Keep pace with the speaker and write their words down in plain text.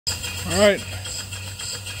Alright,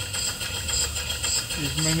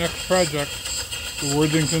 here's my next project, the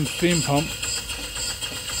Worthington steam pump.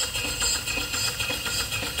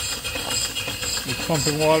 It's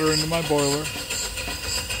pumping water into my boiler.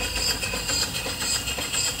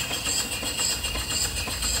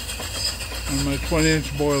 On my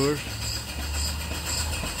 20-inch boilers,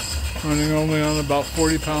 running only on about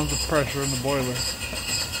 40 pounds of pressure in the boiler.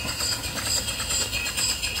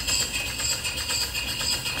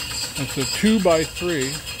 It's a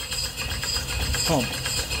 2x3 pump,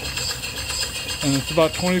 and it's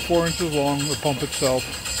about 24 inches long, the pump itself.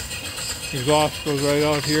 Exhaust goes right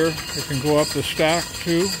out here. It can go up the stack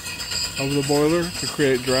too of the boiler to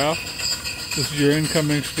create draft. This is your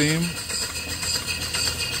incoming steam.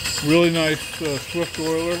 Really nice Swift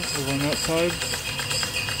oiler over on that side.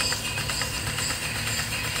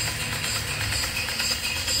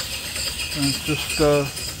 And it's just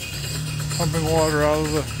pumping water out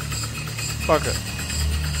of the bucket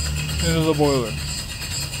into the boiler.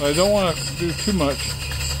 I don't want to do too much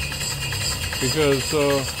because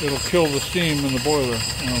it'll kill the steam in the boiler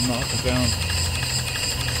and it'll knock it down.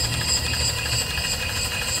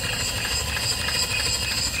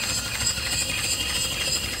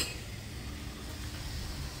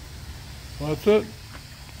 Well, that's it.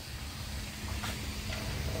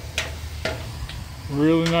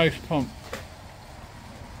 Really nice pump.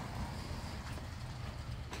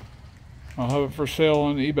 I'll have it for sale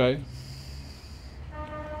on eBay.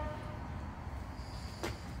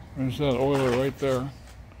 There's that oiler right there.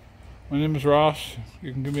 My name is Ross.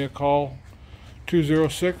 You can give me a call,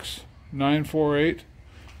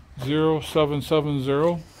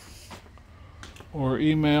 206-948-0770, or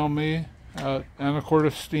email me at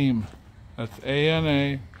anacortessteam. That's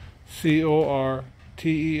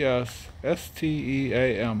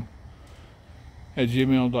anacortessteam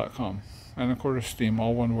 @gmail.com. Anacortessteam,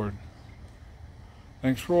 all one word.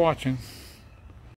 Thanks for watching.